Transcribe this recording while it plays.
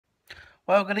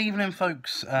Well, good evening,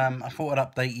 folks. I thought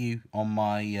I'd update you on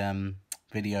my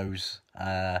videos.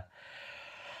 I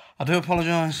do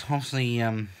apologise. Obviously,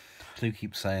 I do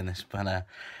keep saying this, but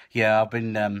yeah, I've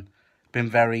been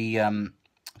very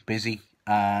busy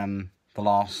the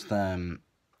last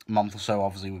month or so,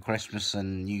 obviously with Christmas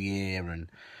and New Year and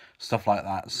stuff like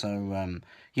that. So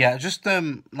yeah, just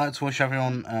like to wish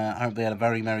everyone. I hope they had a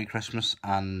very Merry Christmas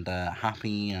and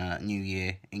Happy New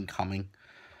Year incoming.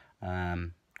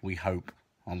 We hope,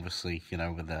 obviously,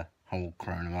 with the whole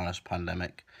coronavirus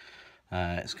pandemic,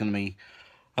 it's going to be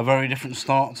a very different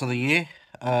start to the year,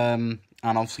 and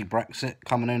obviously Brexit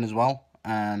coming in as well.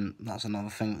 That's another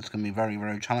thing that's going to be very,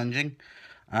 very challenging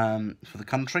for the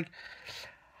country.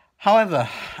 However,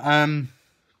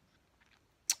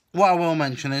 what I will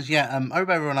mention is, I hope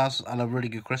everyone has had a really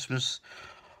good Christmas.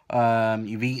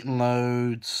 You've eaten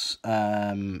loads,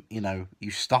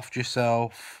 you stuffed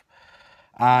yourself,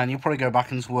 and you'll probably go back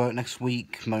into work next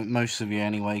week, most of you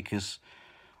anyway, because,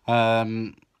 yeah,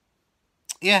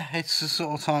 it's the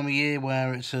sort of time of year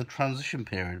where it's a transition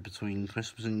period between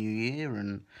Christmas and New Year,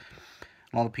 and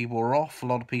a lot of people are off, a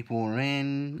lot of people are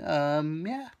in,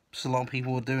 so a lot of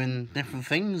people are doing different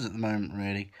things at the moment,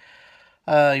 really.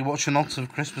 You're watching lots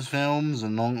of Christmas films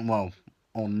and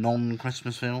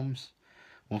non-Christmas films,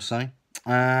 we'll say.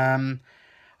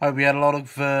 I hope you had a lot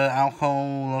of alcohol,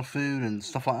 a lot of food and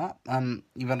stuff like that, and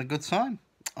you've had a good time.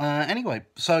 Anyway,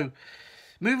 so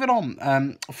moving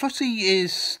on. Footy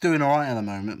is doing alright at the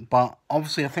moment, but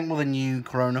obviously I think with the new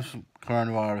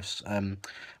coronavirus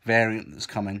variant that's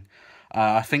coming,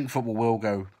 I think football will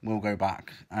go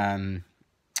back down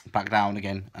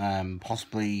again.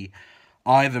 Possibly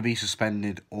either be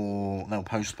suspended or they'll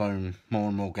postpone more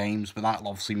and more games, but that'll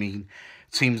obviously mean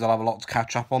teams will have a lot to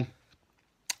catch up on.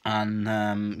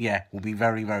 And yeah, will be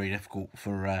very, very difficult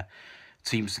for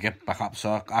teams to get back up.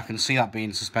 So I can see that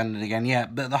being suspended again. Yeah,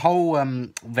 but the whole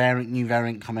new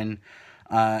variant coming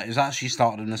is actually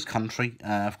started in this country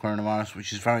of coronavirus,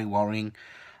 which is very worrying.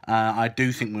 I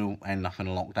do think we'll end up in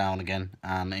a lockdown again,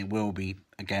 and it will be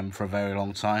again for a very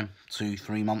long time,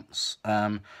 2-3 months.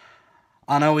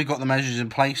 I know we've got the measures in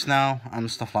place now and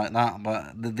stuff like that,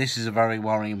 but this is a very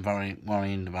worrying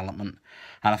development.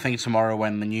 And I think tomorrow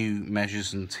when the new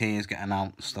measures and tiers get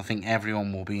announced, I think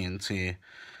everyone will be in tier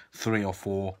 3 or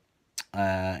 4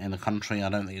 in the country. I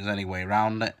don't think there's any way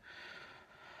around it.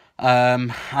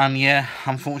 And yeah,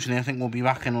 unfortunately, I think we'll be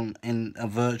back in a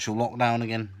virtual lockdown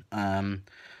again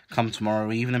come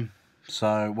tomorrow evening.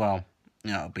 So, well,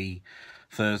 it'll be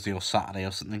Thursday or Saturday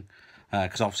or something,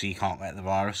 because obviously you can't get the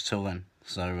virus till then.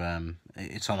 So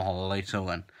it's on holiday till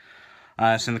then.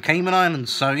 It's in the Cayman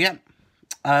Islands. So yeah,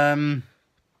 very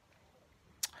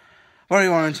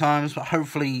worrying times. But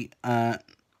hopefully the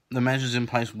measures in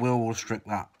place will restrict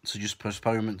that to just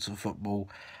postponements of football,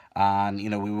 and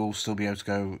we will still be able to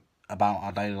go about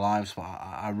our daily lives. But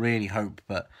I really hope.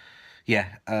 But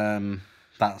yeah,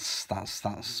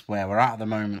 that's where we're at the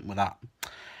moment with that.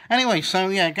 Anyway, so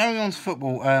yeah, going on to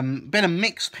football, been a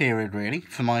mixed period really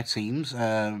for my teams,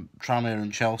 Tranmere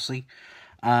and Chelsea.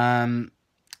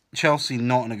 Chelsea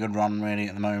not in a good run really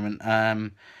at the moment.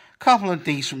 Couple of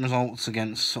decent results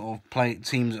against sort of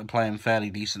teams that are playing fairly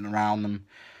decent around them.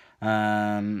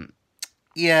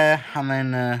 Yeah, and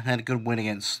then they had a good win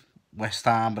against West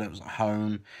Ham, but it was at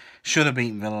home. Should have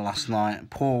beaten Villa last night.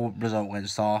 Poor result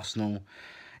against Arsenal.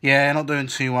 Yeah, not doing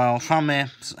too well. Tranmere,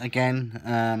 again,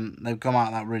 they've come out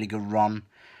of that really good run,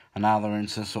 and now they're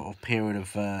into sort of period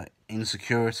of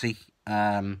insecurity.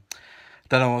 Don't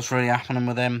know what's really happening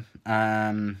with them.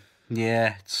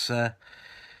 Yeah, it's an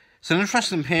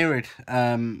interesting period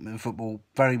in football.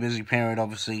 Very busy period,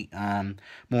 obviously.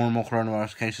 More and more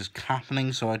coronavirus cases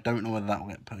happening, so I don't know whether that will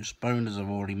get postponed, as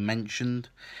I've already mentioned.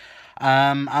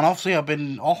 And obviously, I've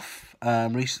been off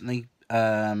recently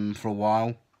for a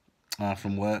while.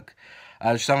 From work.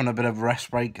 Just having a bit of a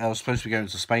rest break. I was supposed to be going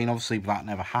to Spain, obviously, but that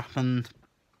never happened.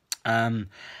 And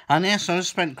yeah, so I just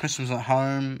spent Christmas at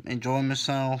home, enjoying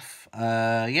myself.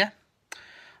 Yeah.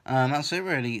 That's it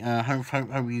really.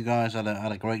 Hope you guys had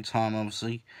a great time,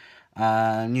 obviously.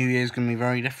 New Year's going to be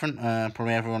very different.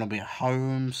 Probably everyone will be at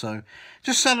home, so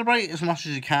just celebrate as much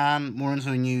as you can. More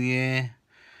into the new year.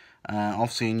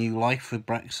 Obviously a new life with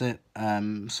Brexit,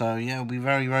 so yeah, it'll be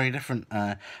very, very different,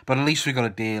 but at least we've got a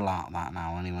deal out of that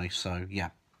now anyway, so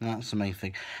yeah, that's the main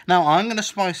thing. Now, I'm going to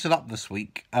spice it up this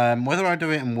week, whether I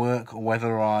do it in work or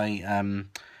whether I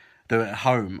do it at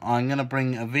home. I'm going to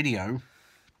bring a video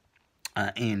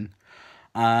in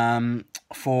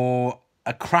for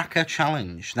a cracker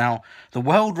challenge. Now, the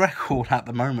world record at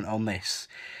the moment on this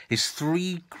is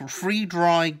three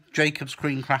dry Jacob's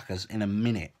cream crackers in a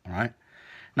minute, right?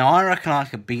 Now, I reckon I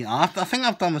could beat... I think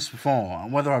I've done this before,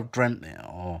 whether I've dreamt it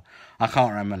or... I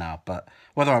can't remember now, but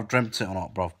whether I've dreamt it or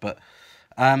not, bruv. But,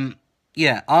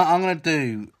 yeah, I'm going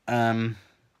to do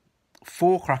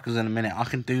 4 crackers in a minute. I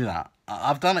can do that.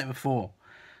 I've done it before,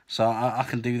 so I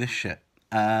can do this shit.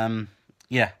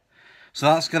 Yeah, so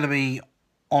that's going to be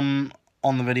on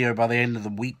the video by the end of the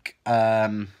week.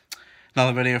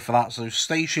 Another video for that, so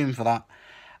stay tuned for that.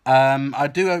 I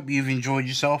do hope you've enjoyed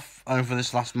yourself over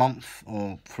this last month,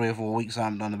 or 3 or 4 weeks I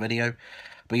haven't done a video.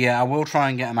 But yeah, I will try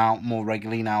and get them out more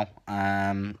regularly now.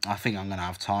 I think I'm going to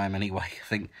have time anyway. I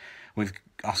think with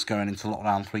us going into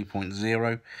lockdown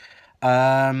 3.0.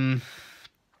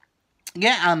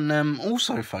 Yeah, and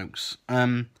also, folks,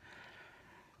 do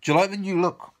you like the new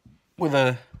look with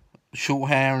a short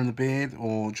hair and the beard,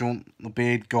 or do you want the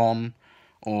beard gone,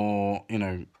 or, you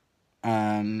know,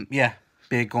 yeah,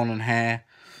 beard gone and hair,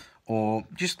 or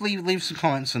just leave some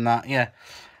comments on that, yeah,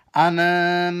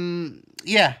 and,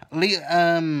 yeah, leave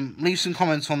some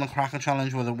comments on the cracker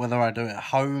challenge, whether I do it at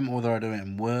home, or whether I do it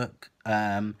in work,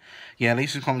 yeah, leave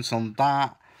some comments on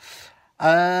that,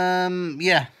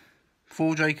 yeah,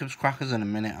 4 Jacobs crackers in a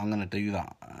minute, I'm going to do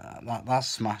that,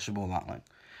 that's smashable, that, like.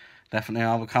 Definitely,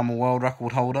 I'll become a world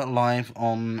record holder live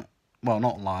on, well,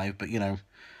 not live, but, you know,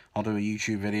 I'll do a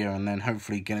YouTube video and then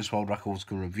hopefully Guinness World Records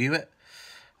can review it.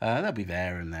 They'll be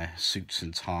there in their suits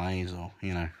and ties, or,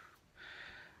 you know.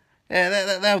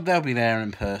 Yeah, they'll be there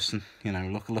in person, you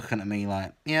know, looking at me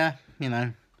like, yeah, you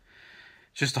know,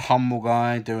 just a humble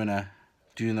guy doing a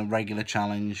regular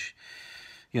challenge,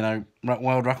 you know,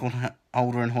 world record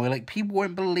holder in Hoylake. People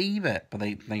won't believe it, but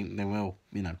they will,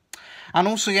 you know. And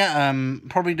also, yeah,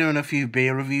 probably doing a few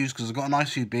beer reviews, because I've got a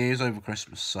nice few beers over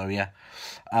Christmas, so yeah,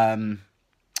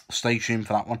 stay tuned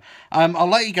for that one. I'll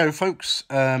let you go, folks.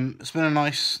 It's been a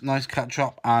nice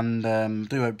catch-up, and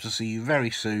do hope to see you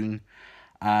very soon.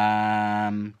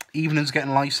 Evening's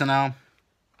getting lighter now.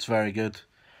 It's very good.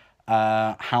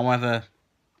 However,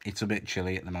 it's a bit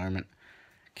chilly at the moment.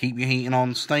 Keep your heating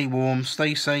on, stay warm,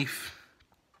 stay safe,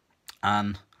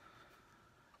 and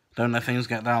don't let things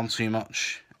get down too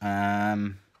much.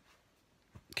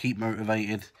 Keep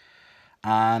motivated,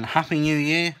 and Happy New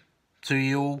Year to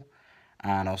you all,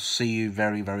 and I'll see you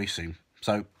very, very soon.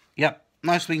 So, yep,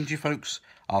 nice speaking to you, folks.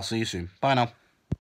 I'll see you soon. Bye now.